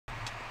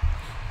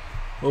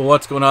Well,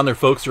 what's going on there,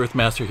 folks?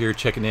 Earthmaster here,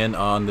 checking in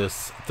on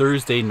this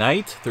Thursday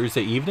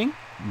evening,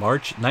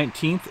 March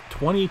 19th,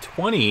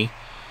 2020,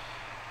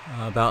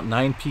 about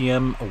 9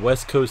 p.m.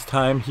 West Coast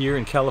time here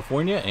in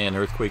California, and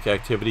earthquake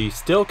activity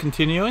still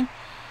continuing.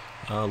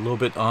 A little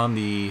bit on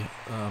the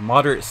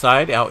moderate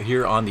side out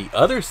here on the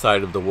other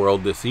side of the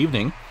world this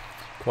evening.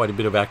 Quite a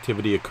bit of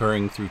activity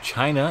occurring through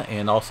China,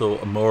 and also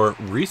a more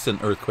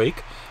recent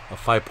earthquake, a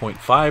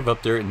 5.5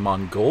 up there in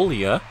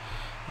Mongolia.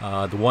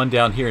 The one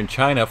down here in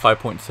China,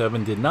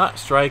 5.7, did not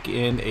strike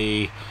in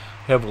a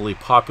heavily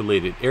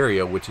populated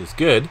area, which is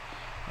good,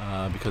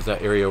 because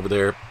that area over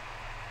there,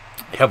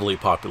 heavily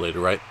populated,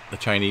 right? The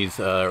Chinese,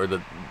 or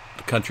the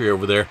country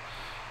over there,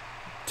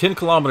 10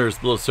 kilometers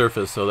below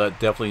surface, so that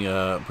definitely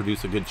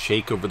produced a good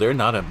shake over there.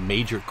 Not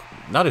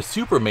a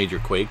super major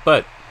quake,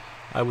 but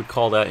I would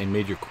call that a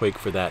major quake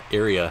for that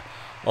area.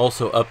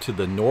 Also up to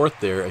the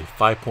north there, a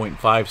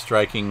 5.5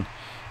 striking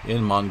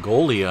in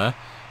Mongolia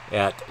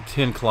at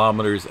 10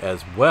 kilometers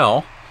as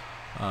well,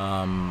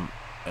 and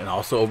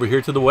also over here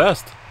to the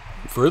west,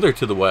 further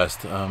to the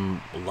west, a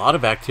lot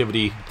of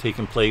activity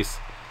taking place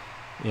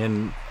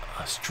in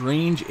a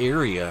strange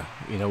area.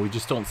 You know, we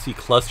just don't see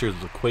clusters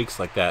of quakes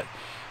like that.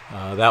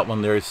 That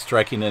one there is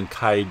striking in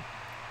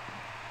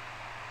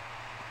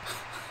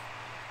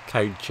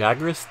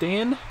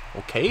Kyrgyzstan.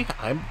 Okay,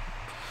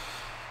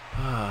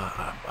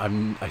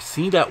 I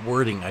see that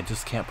wording, I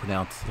just can't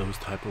pronounce those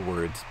type of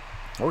words,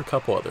 or a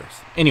couple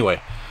others.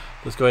 Anyway,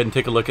 let's go ahead and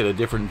take a look at a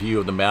different view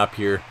of the map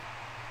here,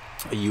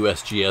 a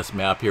USGS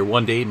map here.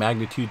 1 day,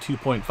 magnitude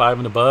 2.5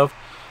 and above.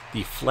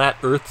 The flat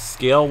Earth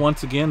scale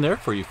once again there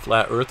for you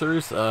flat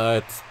earthers.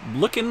 It's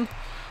looking,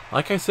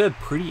 like I said,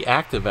 pretty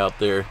active out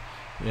there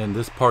in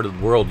this part of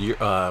the world.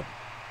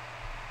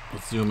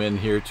 Let's zoom in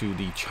here to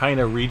the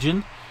China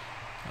region,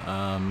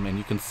 and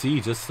you can see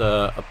just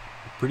a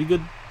pretty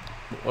good,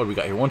 what do we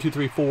got here? 1, 2,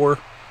 3, 4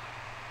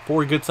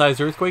 good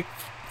sized earthquakes,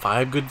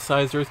 5 good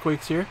sized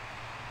earthquakes here.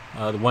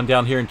 The one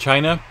down here in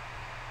China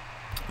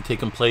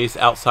taking place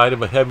outside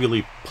of a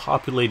heavily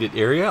populated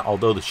area,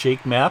 although the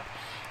shake map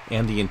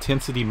and the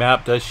intensity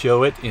map does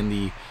show it in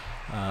the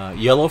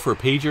yellow for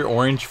pager,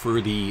 orange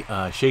for the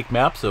shake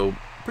map. So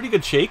pretty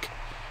good shake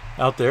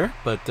out there,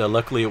 but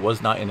luckily it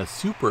was not in a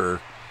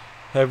super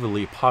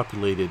heavily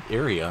populated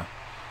area.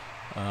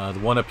 The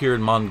one up here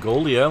in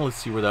Mongolia, let's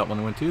see where that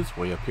one went to. It's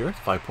way up here. It's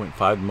 5.5,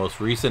 the most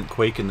recent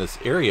quake in this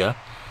area.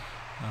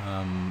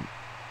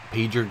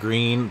 Pager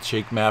green,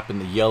 shake map in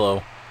the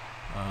yellow.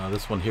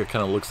 This one here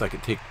kind of looks like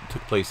it took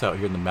place out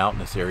here in the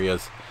mountainous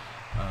areas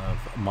of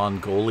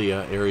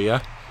Mongolia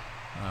area.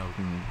 We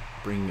can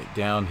bring it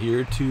down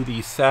here to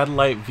the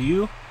satellite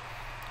view.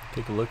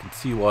 Take a look and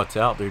see what's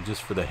out there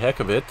just for the heck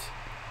of it.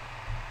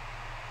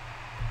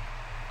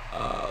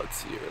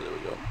 Let's see here, there we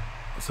go.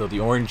 So the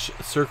orange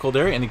circle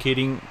there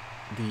indicating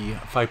the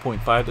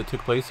 5.5 that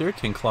took place there,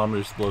 10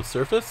 kilometers below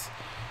surface.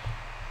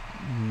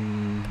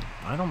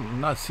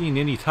 I'm not seeing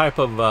any type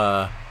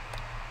of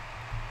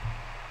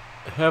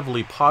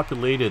heavily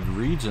populated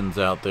regions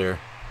out there.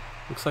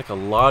 Looks like a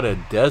lot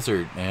of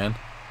desert, man.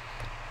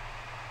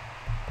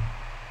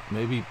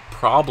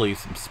 Probably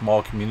some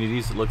small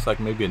communities. It looks like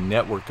maybe a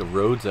network of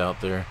roads out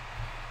there.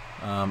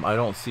 I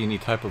don't see any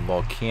type of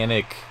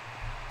volcanic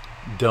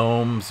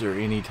domes or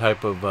any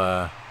type of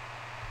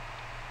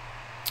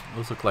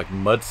those look like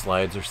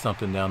mudslides or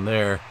something down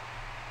there.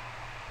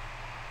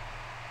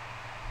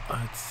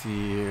 Let's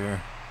see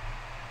here.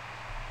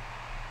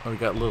 Oh, we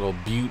got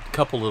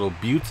couple little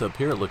buttes up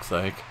here, it looks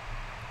like.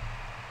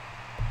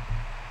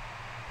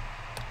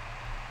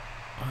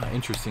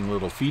 Interesting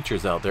little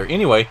features out there.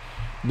 Anyway,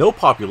 no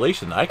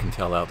population I can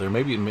tell out there.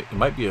 Maybe it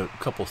might be a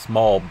couple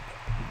small,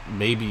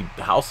 maybe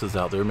houses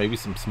out there, maybe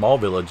some small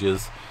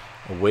villages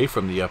away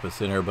from the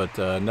epicenter, but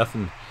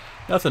nothing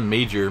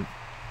major.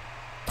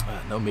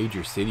 No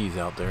major cities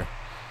out there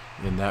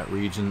in that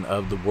region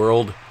of the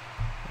world.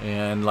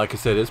 And like I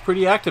said, it's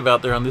pretty active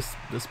out there on this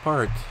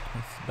part.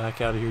 Let's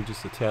back out of here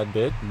just a tad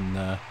bit, and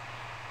well,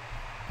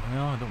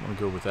 I don't want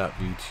to go with that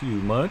view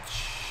too much.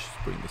 Let's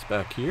bring this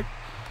back here.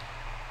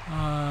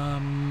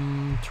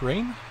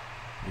 Terrain,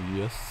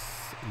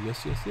 yes.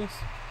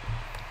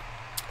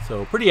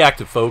 So pretty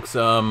active, folks.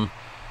 The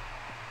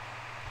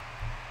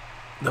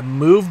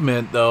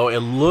movement, though, it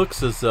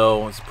looks as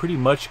though it's pretty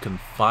much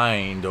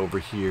confined over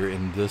here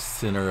in this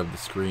center of the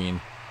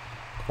screen.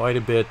 Quite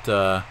a bit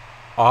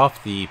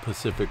off the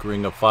Pacific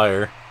Ring of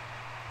Fire.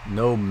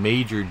 No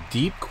major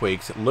deep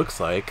quakes, it looks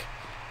like.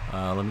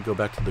 Let me go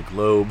back to the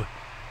globe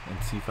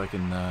and see if I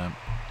can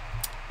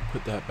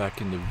put that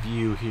back into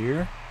view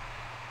here.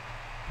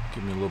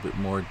 Give me a little bit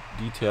more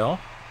detail.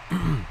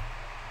 Kind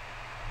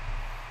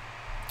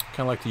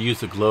of like to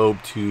use the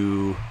globe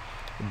to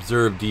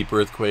observe deep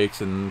earthquakes,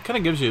 and kind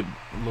of gives you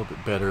a little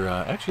bit better.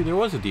 Actually, there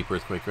was a deep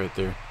earthquake right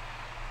there.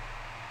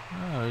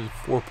 There's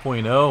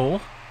 4.0,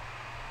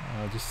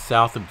 just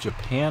south of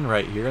Japan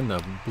right here in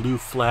the blue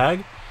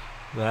flag.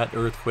 That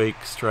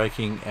earthquake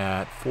striking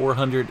at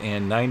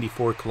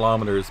 494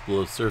 kilometers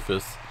below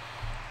surface.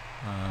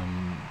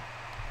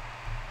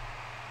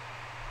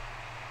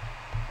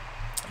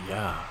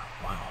 Yeah,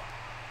 Wow.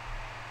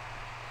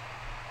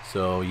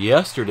 So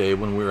yesterday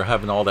when we were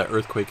having all that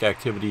earthquake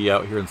activity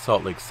out here in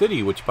Salt Lake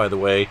City, which by the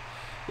way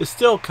is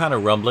still kind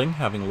of rumbling,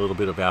 having a little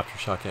bit of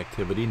aftershock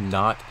activity,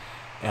 not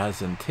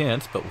as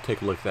intense, but we'll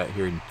take a look at that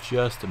here in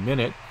just a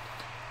minute.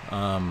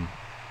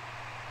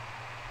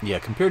 Yeah,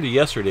 compared to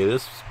yesterday,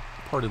 this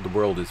part of the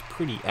world is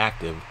pretty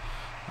active.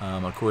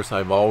 Of course,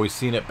 I've always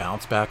seen it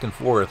bounce back and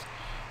forth.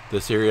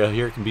 This area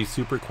here can be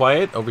super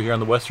quiet over here on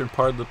the western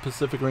part of the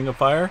Pacific Ring of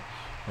Fire,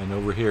 and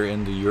over here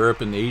into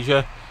Europe and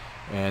Asia,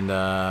 and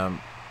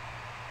then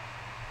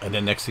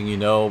next thing you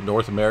know,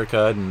 North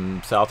America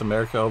and South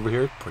America over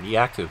here, pretty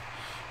active.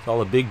 It's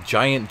all a big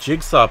giant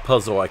jigsaw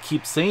puzzle. I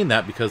keep saying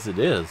that because it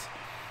is.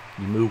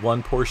 You move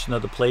one portion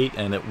of the plate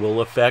and it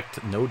will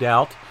affect, no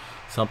doubt,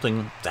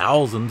 something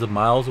thousands of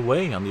miles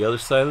away on the other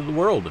side of the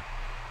world.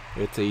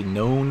 It's a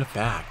known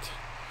fact.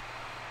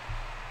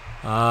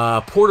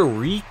 Puerto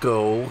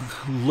Rico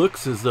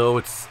looks as though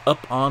it's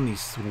up on the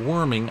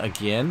swarming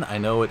again. I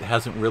know it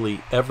hasn't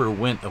really ever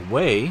went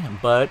away,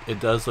 but it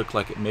does look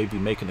like it may be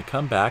making a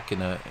comeback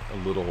in a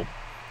little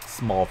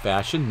small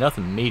fashion.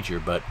 Nothing major,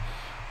 but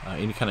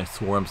any kind of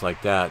swarms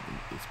like that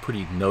is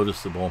pretty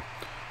noticeable.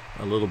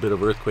 A little bit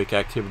of earthquake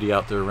activity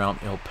out there around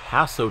El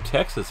Paso,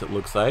 Texas, it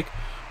looks like,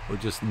 or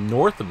just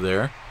north of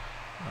there.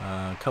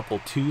 A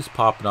couple twos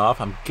popping off.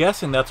 I'm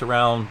guessing that's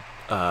around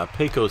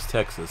Pecos,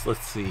 Texas.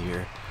 Let's see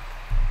here,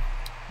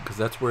 because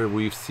that's where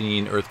we've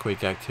seen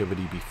earthquake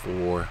activity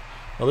before.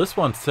 Well, this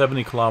one's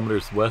 70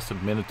 kilometers west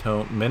of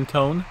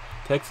Mentone,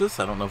 Texas.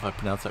 I don't know if I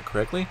pronounced that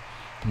correctly.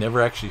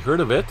 Never actually heard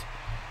of it,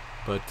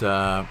 but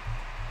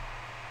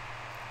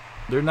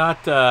they're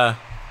not,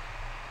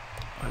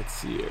 let's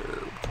see here.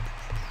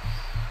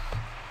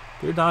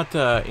 They're not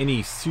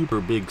any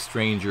super big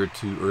stranger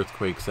to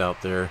earthquakes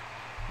out there.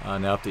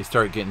 Now, if they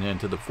start getting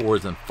into the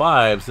 4s and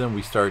 5s, then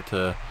we start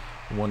to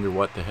wonder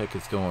what the heck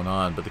is going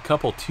on. But the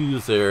couple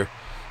 2s there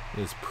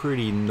is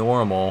pretty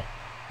normal.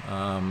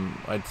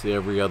 I'd say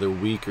every other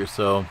week or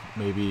so,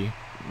 maybe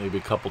a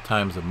couple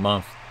times a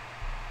month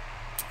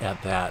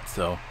at that.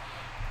 So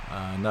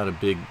not a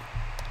big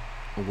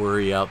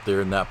worry out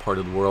there in that part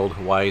of the world.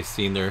 Hawaii's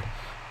seen their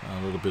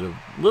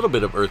little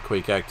bit of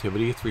earthquake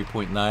activity,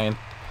 3.9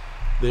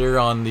 there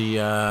on the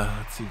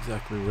let's see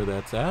exactly where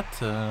that's at.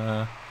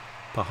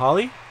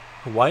 Pahali,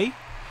 Hawaii,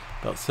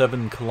 about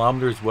 7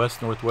 kilometers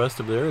west-northwest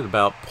of there, at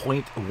about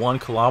 0.1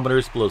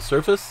 kilometers below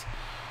surface.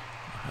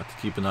 I have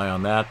to keep an eye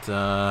on that.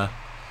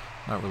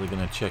 Not really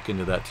going to check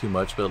into that too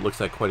much, but it looks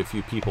like quite a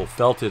few people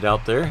felt it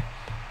out there.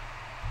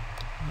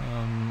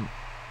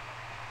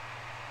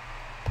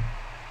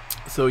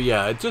 So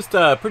yeah, it's just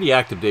a pretty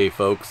active day,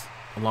 folks.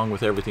 Along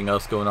with everything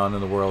else going on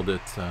in the world,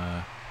 it's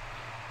a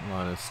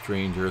lot of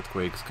strange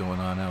earthquakes going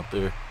on out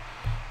there.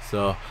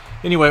 So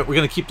anyway, we're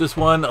going to keep this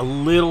one a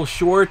little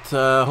short.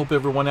 Hope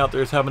everyone out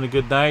there is having a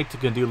good night.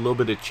 We're going to do a little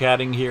bit of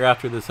chatting here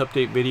after this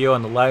update video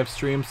on the live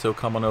stream, so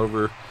come on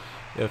over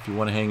if you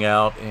want to hang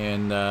out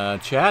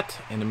and chat.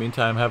 In the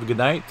meantime, have a good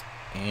night,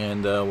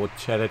 and we'll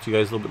chat at you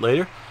guys a little bit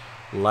later.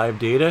 Live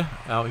data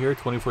out here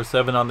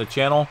 24/7 on the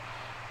channel.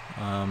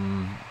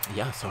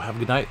 Yeah, so have a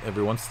good night,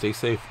 everyone. Stay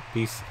safe.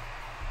 Peace.